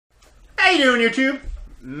How you doing, YouTube?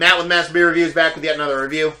 Matt with Master Beer Reviews back with yet another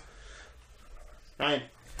review. Ryan.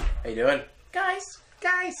 How you doing? Guys.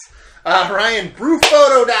 Ryan,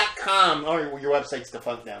 brewphoto.com. Oh, your website's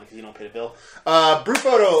defunct now because you don't pay the bill.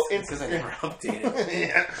 Brewphoto Instagram. Because I never updated.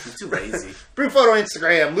 Yeah. I'm too lazy. Brewphoto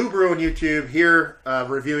Instagram, Lew Brew on YouTube. Here,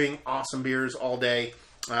 reviewing awesome beers all day.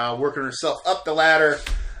 Working herself up the ladder.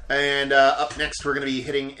 And up next, we're going to be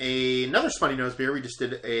hitting another Smuttynose beer. We just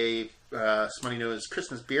did a Smuttynose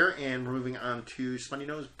Christmas beer, and we're moving on to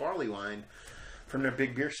Smuttynose Barleywine from their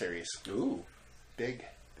Big Beer series. Ooh. Big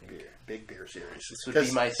beer series. This would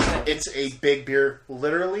be my second. It's a big beer,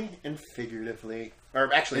 literally and figuratively.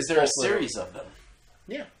 Or actually, is there a series of them?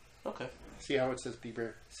 Yeah. Okay. See how it says Big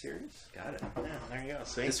Beer series? Got it. Yeah, there you go.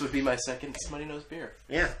 See? This would be my second Smuttynose beer.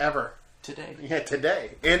 Yeah, ever. Today. Yeah,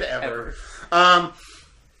 today. And ever.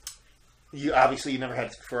 You obviously you never had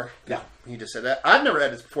this before. No. You just said that. I've never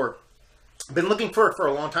had this before. Been looking for it for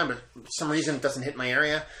a long time, but for some reason it doesn't hit my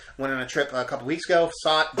area. Went on a trip a couple weeks ago,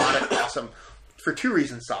 saw it, bought it, awesome. For two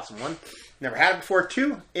reasons, it's awesome. One, never had it before.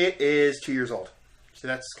 Two, it is 2 years old. So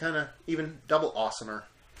that's kind of even double awesomer.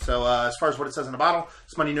 So as far as what it says in the bottle,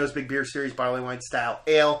 Smuttynose Big Beer Series Barleywine Style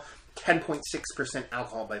Ale, 10.6%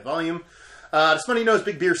 alcohol by volume. The Smuttynose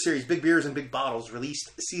Big Beer Series, big beers in big bottles,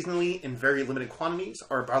 released seasonally in very limited quantities.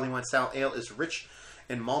 Our Barleywine Style Ale is rich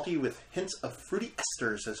and malty with hints of fruity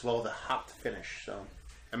esters as well as a hopped finish. So,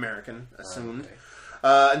 American, assumed.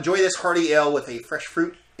 Okay. Enjoy this hearty ale with a fresh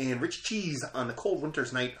fruit and rich cheese on the cold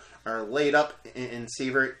winter's night, or lay it up and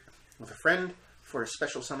savor it with a friend for a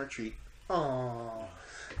special summer treat. Aww.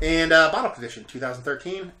 And bottle condition,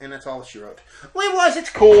 2013, and that's all she wrote. Label-wise, it's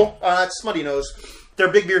cool. It's Smuttynose. Their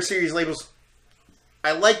Big Beer Series labels,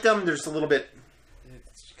 I like them. There's a little bit...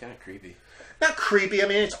 It's kind of creepy. Not creepy. I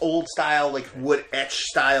mean, it's old style, like wood etch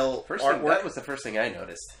style artwork. That was the first thing I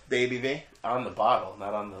noticed. The ABV? On the bottle,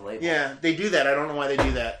 not on the label. Yeah, they do that. I don't know why they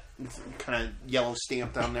do that. It's kind of yellow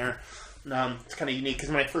stamped on there. It's kind of unique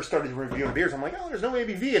because when I first started reviewing beers, I'm like, oh, there's no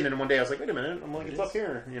ABV. And then one day I was like, wait a minute. I'm like, it's up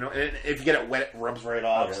here. You know, and if you get it wet, it rubs right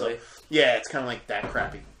off. Oh, really? So, yeah, it's kind of like that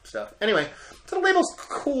crappy stuff. Anyway, so the label's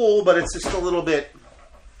cool, but it's just a little bit,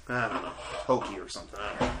 I don't know, hokey or something. I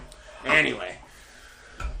don't know. Anyway,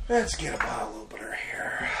 let's get a bottle opener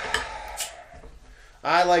here.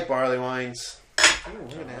 I like barley wines. Ooh,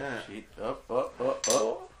 look at that.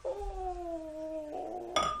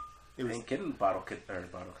 It was kid bottle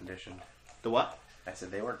conditioned. The what? I said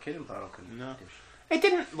they weren't kid in bottle conditioned. No. It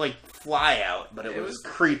didn't like fly out, but it was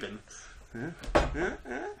creeping. I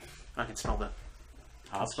can smell the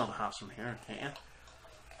hops. Smell the hops from here. Can't you?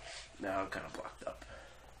 No, I'm kind of blocked up.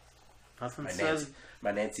 Nothing says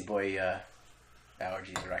my Nancy boy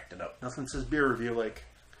allergies are acting up. Nothing says beer review like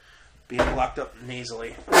being blocked up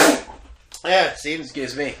nasally. Yeah, see,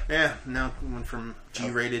 excuse me. Yeah, now went from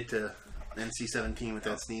G-rated to NC-17 with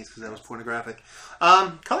that sneeze because that was pornographic.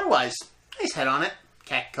 Color-wise, nice head on it.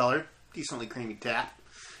 Khaki color, decently creamy tap.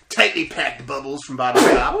 Tightly packed bubbles from bottom to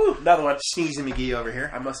top. Ooh, another one. Sneezing McGee over here.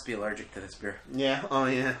 I must be allergic to this beer. Yeah, oh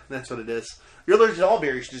yeah, that's what it is. You're allergic to all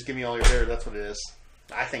beer, you should just give me all your beer. That's what it is.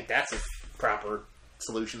 I think that's a proper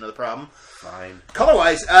solution to the problem. Fine.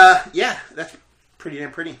 Color-wise, yeah, that's pretty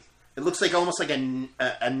damn pretty. It looks like almost like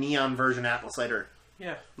a neon version apple cider.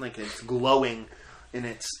 Yeah. Like it's glowing in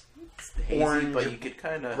its hazy, orange, but you could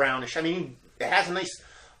kind of brownish. I mean, it has a nice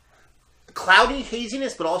cloudy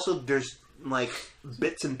haziness, but also there's like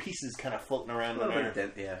bits and pieces kind of floating around in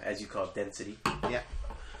there. Yeah, as you call it, density. Yeah.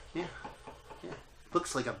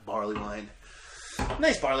 Looks like a barley wine.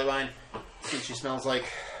 Nice barley wine. See what she smells like.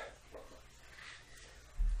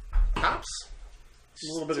 Hops.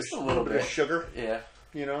 A little bit of sugar. Yeah.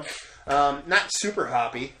 You know, not super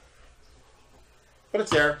hoppy, but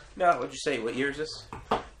it's there. No, what'd you say? What year is this?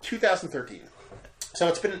 2013. So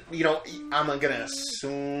it's been, you know, I'm gonna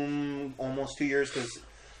assume almost 2 years because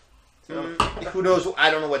who knows?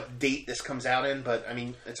 I don't know what date this comes out in, but I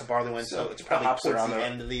mean, it's a barley wine, so it's probably towards the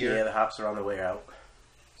end of the year. Yeah, the hops are on their way out.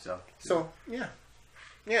 So yeah.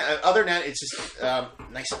 Other than that, it's just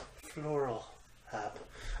nice floral hop.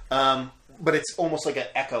 But it's almost like an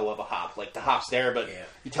echo of a hop. Like the hop's there, but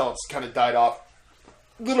you tell it's kind of died off.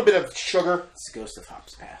 A little bit of sugar. It's the ghost of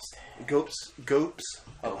hops past. Gopes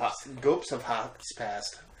of hops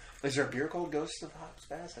past. Is there a beer called Ghost of Hops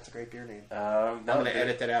Past? That's a great beer name. I'm going to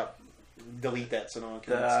edit that out. Delete that so no one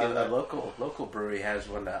can steal that. The local brewery has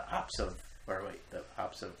one. The hops of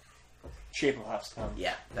Shape of Hops.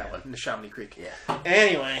 Yeah, that one. In the Chamonix Creek. Yeah.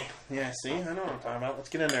 Anyway, yeah. See, I know what I'm talking about. Let's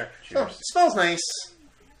get in there. Cheers. So, it smells nice.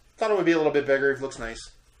 Thought it would be a little bit bigger. It looks nice.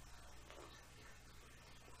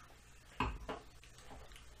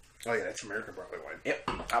 Oh yeah, that's American barley wine. Yep,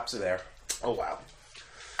 hops are there. Oh wow.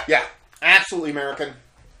 Yeah, Absolutely American,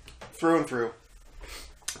 through and through.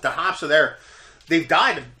 The hops are there. They've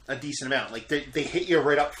died a decent amount. Like they hit you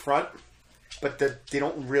right up front, but they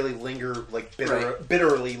don't really linger like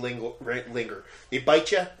bitterly linger. They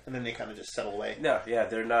bite you and then they kind of just settle away. No, yeah,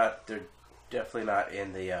 they're not. They're definitely not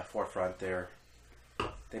in the forefront.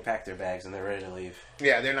 They pack their bags and they're ready to leave.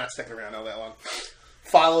 Yeah, they're not sticking around all that long.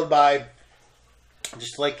 Followed by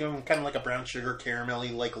just like kind of like a brown sugar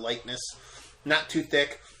caramelly like lightness, not too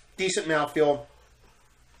thick, decent mouthfeel.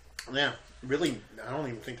 Yeah. Really, I don't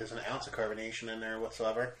even think there's an ounce of carbonation in there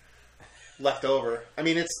whatsoever left over. I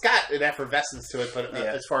mean, it's got an effervescence to it, but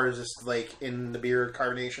as far as just like in the beer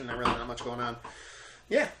carbonation, not much going on.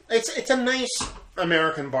 Yeah, it's a nice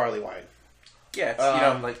American barley wine. Yeah,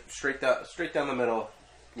 it's like straight down the middle.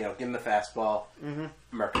 Give them the fastball. Mm-hmm.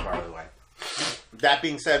 American barley wine. That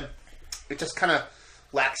being said, it just kind of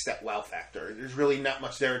lacks that wow factor. There's really not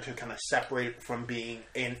much there to kind of separate it from being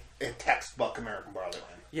a textbook American barley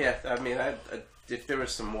wine. Yeah, I mean, if there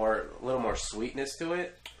was a little more sweetness to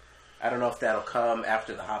it, I don't know if that'll come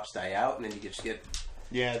after the hops die out, and then you just get.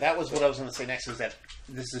 Yeah, that was what I was going to say next. Is that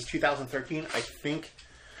this is 2013? I think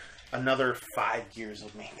another 5 years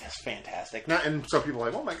would make this fantastic. And so people are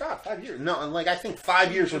like, oh my god, 5 years. No, and I think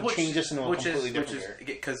 5 years would change this into a completely different beer.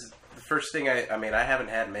 Because the first thing I haven't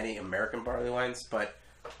had many American barley wines, but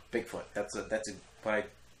Bigfoot. That's when I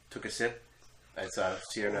took a sip. I saw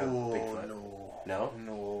Sierra Bigfoot.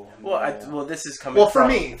 No. Well, this is coming. Well, for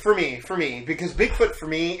me, because Bigfoot for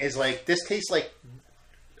me is like this tastes like.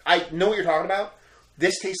 I know what you're talking about.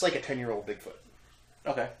 This tastes like a 10-year-old Bigfoot.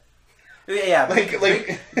 Okay. Yeah,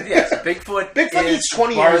 yes, Bigfoot. Bigfoot needs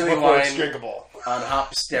 20 years before it's drinkable on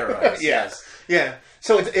hop steroids. Yes. Yeah.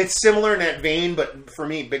 So it's similar in that vein, but for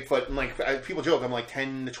me, Bigfoot, and people joke, I'm like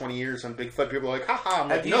 10 to 20 years on Bigfoot. People are like, haha. I'm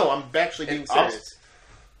like, no, I'm actually being serious.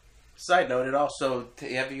 Side note, it also,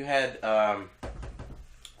 have you had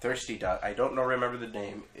Thirsty Dog? I don't remember the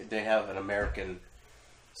name. They have an American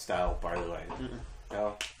style barley wine. Mm-mm.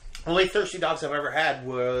 No? Only Thirsty Dogs I've ever had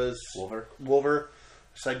was Wolver,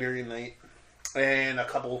 Siberian Night, and a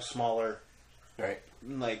couple smaller, right,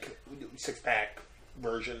 6-pack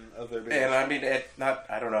version of their beer. And I mean,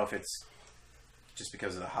 I don't know if it's just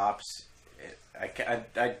because of the hops.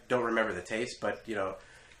 I don't remember the taste, but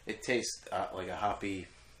it tastes like a hoppy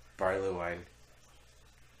barley wine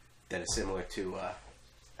that is similar to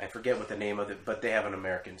I forget what the name of it, but they have an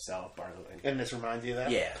American style barley wine. And this reminds you of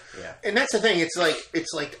that? Yeah. And that's the thing. It's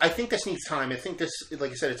like I think this needs time. I think this,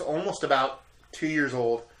 like I said, it's almost about 2 years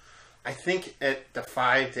old. I think at the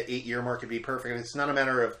 5 to 8 year mark would be perfect. And it's not a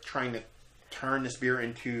matter of trying to turn this beer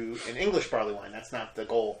into an English barley wine. That's not the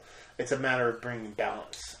goal. It's a matter of bringing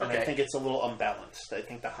balance. And I think it's a little unbalanced. I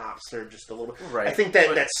think the hops are just a little bit... Right. I think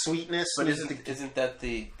that sweetness... But isn't that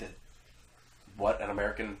the what an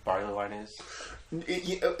American barley wine is?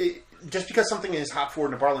 Just because something is hop forward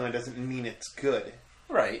in a barley wine doesn't mean it's good.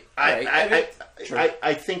 Right.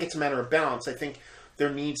 I think it's a matter of balance. I think there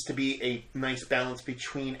needs to be a nice balance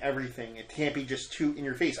between everything. It can't be just too in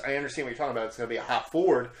your face. I understand what you're talking about. It's going to be a hop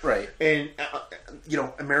forward. Right. And,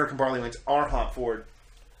 American barley wines are hop forward.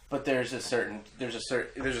 But there's a certain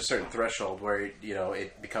threshold where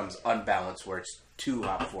it becomes unbalanced, where it's too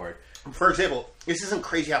hop forward. For example, this isn't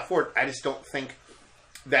crazy hop forward. I just don't think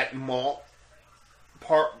that malt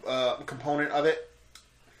part component of it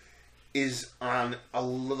is on a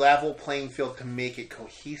level playing field to make it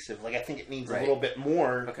cohesive. I think it needs a little bit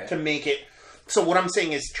more to make it. So what I'm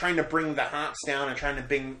saying is trying to bring the hops down and trying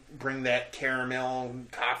to bring that caramel,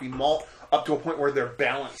 coffee, malt up to a point where they're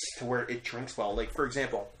balanced to where it drinks well. For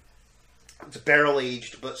example, it's barrel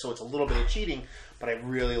aged, so it's a little bit of cheating. But I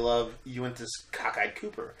really love Uintas Cockeyed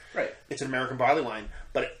Cooper. Right. It's an American barley wine,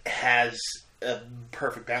 but it has a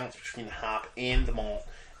perfect balance between the hop and the malt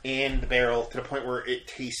and the barrel to the point where it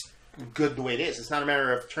tastes good the way it is. It's not a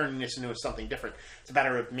matter of turning this into something different. It's a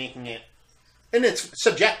matter of making it, and it's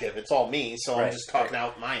subjective. It's all me, so I'm just talking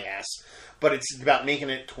out my ass. But it's about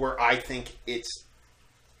making it to where I think it's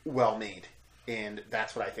well made. And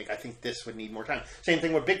that's what I think. I think this would need more time. Same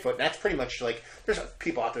thing with Bigfoot. That's pretty much there's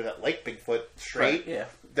people out there that like Bigfoot straight. Right, yeah.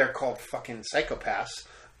 They're called fucking psychopaths.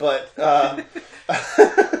 But they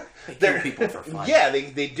kill people for fun. Yeah,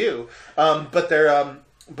 they do. But they're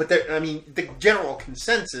I mean, the general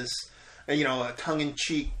consensus, a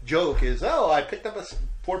tongue-in-cheek joke is, I picked up a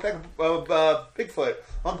 4-pack of Bigfoot.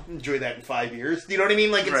 I'll enjoy that in 5 years. You know what I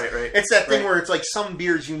mean? It's that thing where it's some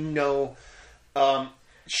beers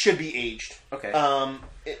should be aged. Okay.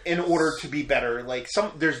 In order to be better.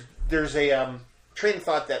 There's a train of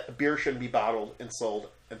thought that a beer shouldn't be bottled and sold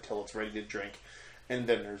until it's ready to drink. And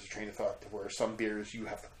then there's a train of thought where some beers you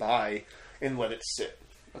have to buy and let it sit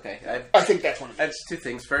Okay. I think that's one of I it. have two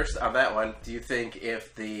things. First, on that one, do you think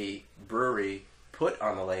if the brewery put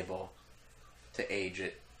on the label to age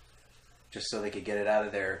it, just so they could get it out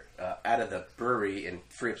of out of the brewery and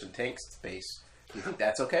free up some tank space, do you think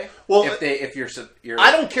that's okay? Well, if you're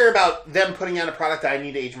I don't care about them putting out a product that I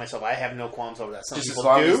need to age myself. I have no qualms over that. Some just as people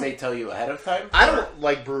long do. as they tell you ahead of time. I don't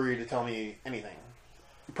like brewery to tell me anything.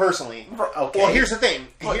 Personally. Okay. Well, here's the thing.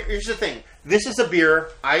 Here's the thing. This is a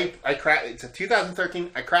beer. I cracked. It's a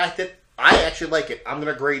 2013. I cracked it. I actually like it. I'm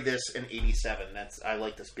going to grade this an 87. I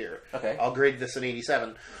like this beer. Okay. I'll grade this an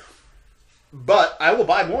 87. But I will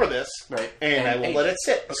buy more of this. Right. And I will let it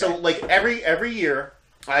sit. Okay. So, like, every year,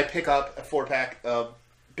 I pick up a 4-pack of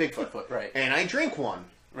Bigfoot. Right. And I drink one.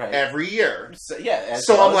 Right. Every year. So, yeah.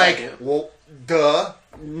 So I'm like, well, duh.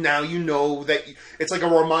 Now you know that it's like a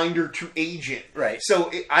reminder to age it. Right.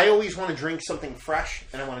 So I always want to drink something fresh,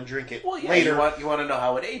 and I want to drink it later. You want to know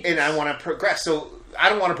how it ages. And I want to progress. So I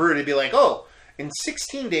don't want a brewery to be like, oh, in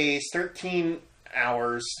 16 days, 13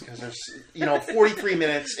 hours, because there's 43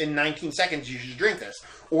 minutes and 19 seconds, you should drink this.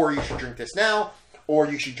 Or you should drink this now. Or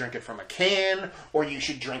you should drink it from a can. Or you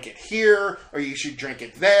should drink it here. Or you should drink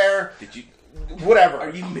it there. Did you...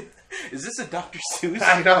 Whatever. Is this a Dr. Seuss?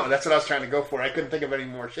 I know. That's what I was trying to go for. I couldn't think of any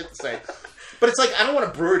more shit to say. But it's like, I don't want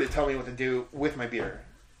a brewer to tell me what to do with my beer.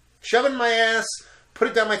 Shove it in my ass, put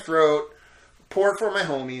it down my throat, pour it for my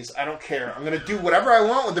homies. I don't care. I'm going to do whatever I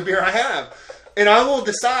want with the beer I have. And I will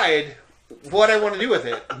decide what I want to do with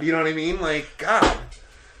it. You know what I mean? Like, God.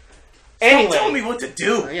 Anyway. Don't tell me what to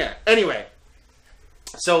do. Yeah. Anyway.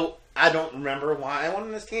 So, I don't remember why I went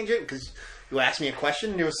on this tangent, because you asked me a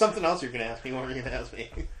question, and there was something else you were going to ask me. What were you going to ask me?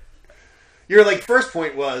 Your, first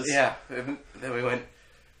point was... Yeah, then we went...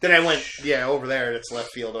 Then I went, over there. It's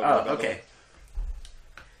left field. Okay.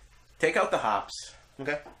 Take out the hops.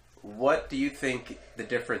 Okay. What do you think the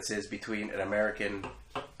difference is between an American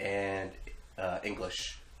and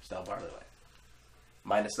English style barley wine?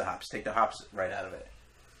 Minus the hops. Take the hops right out of it.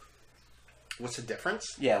 What's the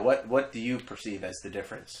difference? Yeah, what do you perceive as the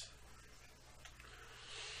difference?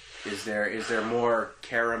 Is there more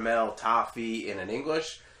caramel toffee in an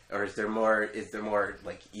English, or is there more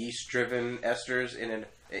like yeast driven esters in an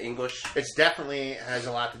English? It definitely has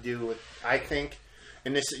a lot to do with, I think,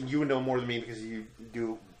 and this you would know more than me because you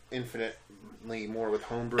do infinitely more with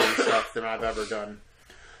homebrewing stuff than I've ever done.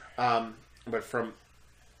 But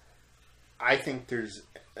I think there's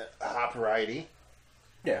a hop variety.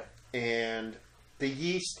 Yeah. And the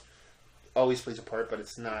yeast always plays a part, but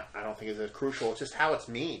it's not, I don't think it's as crucial. It's just how it's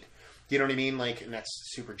made. Do you know what I mean? And that's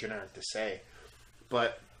super generic to say.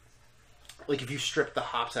 But, if you strip the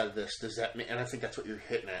hops out of this, does that mean, and I think that's what you're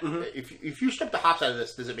hitting at. Mm-hmm. If you strip the hops out of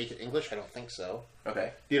this, does it make it English? I don't think so.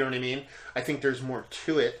 Okay. Do you know what I mean? I think there's more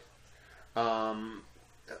to it.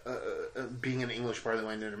 Being an English barley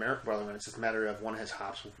wine than an American barley wine, it's just a matter of one has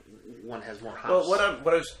hops, one has more hops. Well,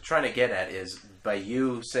 what I was trying to get at is by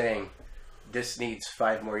you saying this needs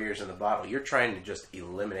 5 more years in the bottle, you're trying to just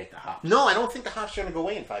eliminate the hops. No, I don't think the hops are going to go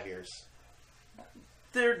away in 5 years.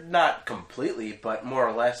 They're not completely, but more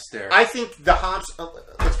or less they're... I think the hops...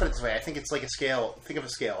 let's put it this way. I think it's like a scale. Think of a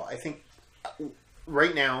scale. I think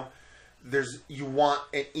right now you want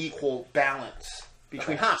an equal balance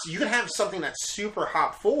between hops. You can have something that's super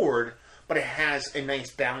hop forward, but it has a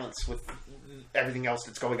nice balance with everything else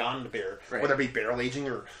that's going on in the beer, right. Whether it be barrel aging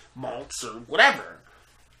or malts or whatever.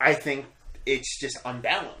 I think it's just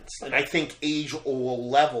unbalanced, and I think age will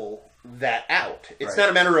level that out. It's not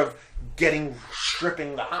a matter of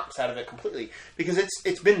stripping the hops out of it completely, because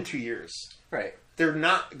it's been 2 years. Right. They're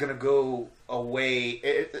not going to go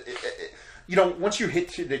away. Once you hit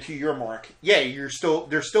the 2 year mark, they're still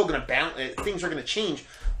going to balance. Things are going to change,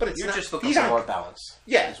 but it's you're just looking for more balance.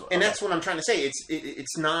 Yeah, and that's what I'm trying to say.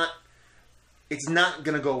 It's not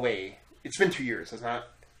going to go away. It's been 2 years. It's not.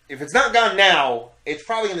 If it's not gone now, it's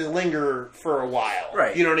probably going to linger for a while.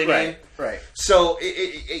 Right. You know what I mean? Right. So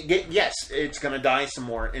yes, it's going to die some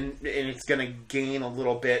more, and it's going to gain a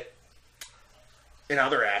little bit in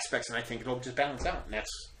other aspects, and I think it'll just balance out. And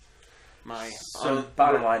that's my... So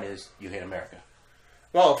bottom line is, you hate America.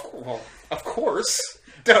 Well, of course.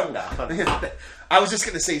 Don't. I was just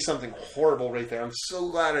going to say something horrible right there. I'm so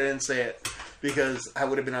glad I didn't say it, because I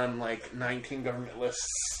would have been on 19 government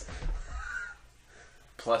lists.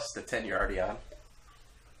 Plus the 10 you're already on.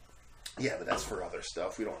 Yeah, but that's for other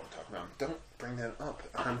stuff we don't want to talk about. Don't bring that up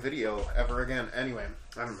on video ever again. Anyway,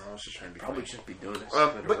 I don't know. I was just trying to be Probably funny. shouldn't be doing this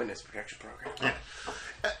under the witness protection program. Yeah.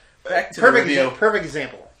 Back to the review. Perfect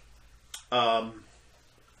example. You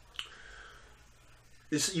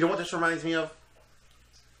know what this reminds me of?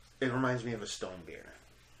 It reminds me of a stone beer.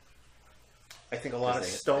 I think a lot of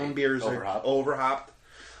stone beers are overhopped.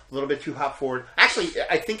 A little bit too hop forward. Actually,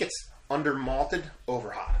 I think it's under malted,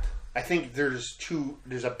 over hopped. I think there's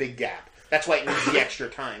a big gap. That's why it needs the extra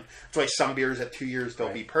time. That's why some beers at 2 years,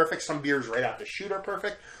 they'll be perfect. Some beers right out the chute are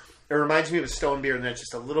perfect. It reminds me of a stone beer, and then it's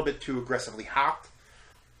just a little bit too aggressively hopped,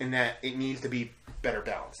 in that it needs to be better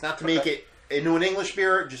balanced. Not to make it into an English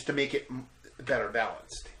beer, just to make it better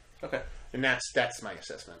balanced. Okay. And that's my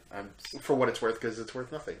assessment. For what it's worth, because it's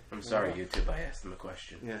worth nothing. I'm sorry, YouTube. I asked him a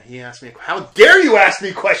question. Yeah, he asked me. How dare you ask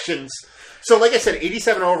me questions? So, like I said,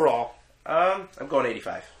 87 overall. I'm going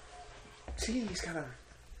 85. See, he's kind of.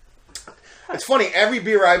 It's funny. Every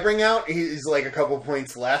beer I bring out, he's like a couple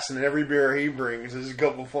points less, and every beer he brings is a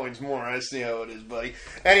couple points more. I see how it is, buddy.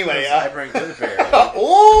 Anyway, I bring good beer.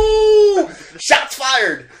 Oh, shots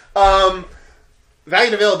fired. Value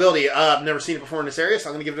and availability. I've never seen it before in this area, so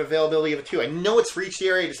I'm going to give it availability of a 2. I know it's reached the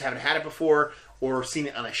area, I just haven't had it before or seen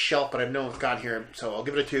it on a shelf, but I've known it's gone here, so I'll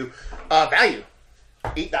give it a 2. Value,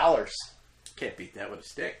 $8. Can't beat that with a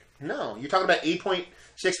stick. No, you're talking about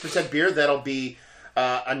 8.6% beer. That'll be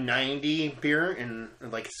a 90 beer in,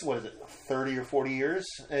 like, what is it, 30 or 40 years?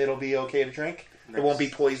 It'll be okay to drink. Nice. It won't be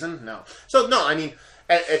poison. No. So, no, I mean,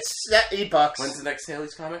 it's that $8. When's the next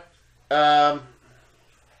Haley's comment?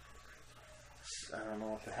 I don't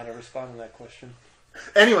know how to respond to that question.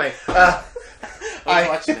 Anyway, I was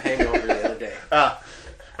watching The Hangover the other day.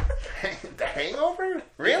 The Hangover?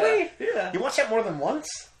 Really? Yeah. You watched that more than once?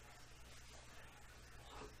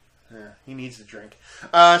 Yeah, he needs to drink.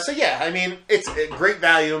 So yeah, I mean, it's a great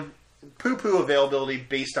value. Poo-poo availability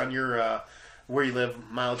based on your where you live.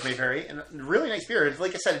 Mileage may vary, and really nice beer.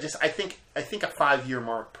 Like I said, I think a 5-year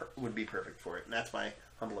mark would be perfect for it, and that's my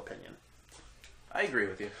humble opinion. I agree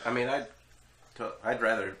with you. I mean, I'd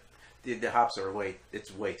rather the hops are way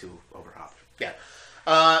too overhopped. Yeah.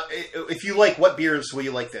 If you like, what beers will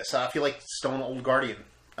you like this? If you like Stone Old Guardian,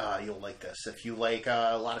 you'll like this. If you like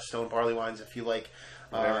a lot of Stone barley wines, if you like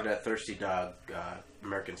whatever that Thirsty Dog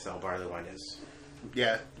American style barley wine is,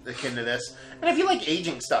 yeah, akin to this. And if you like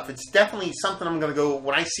aging stuff, it's definitely something I'm going to go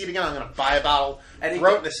when I see it again. I'm going to buy a bottle,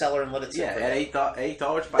 throw it in the cellar, and let it sit. Yeah, at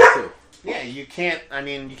 $8, buy 2. Yeah, you can't. I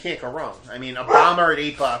mean, you can't go wrong. I mean, a bomber at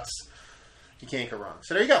 $8. You can't go wrong.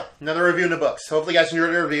 So there you go. Another review in the books. Hopefully you guys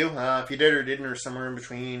enjoyed the review. If you did or didn't, or somewhere in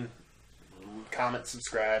between, comment,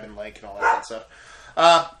 subscribe, and like, and all that fun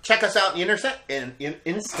stuff. Check us out on the internet.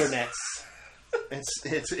 Internets.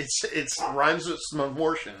 It's rhymes with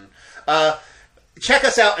smortion. Check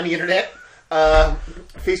us out on the internet.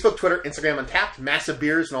 Facebook, Twitter, Instagram, Untapped. Massive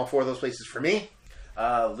Beers in all 4 of those places for me.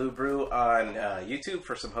 Lew Brew on YouTube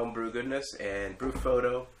for some homebrew goodness, and Brew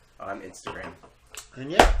Photo on Instagram.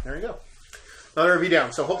 And yeah, there you go. Another review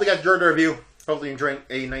down. So hopefully you guys enjoyed the review. Hopefully you enjoying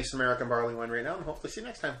a nice American barley wine right now, and hopefully see you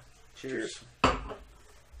next time. Cheers.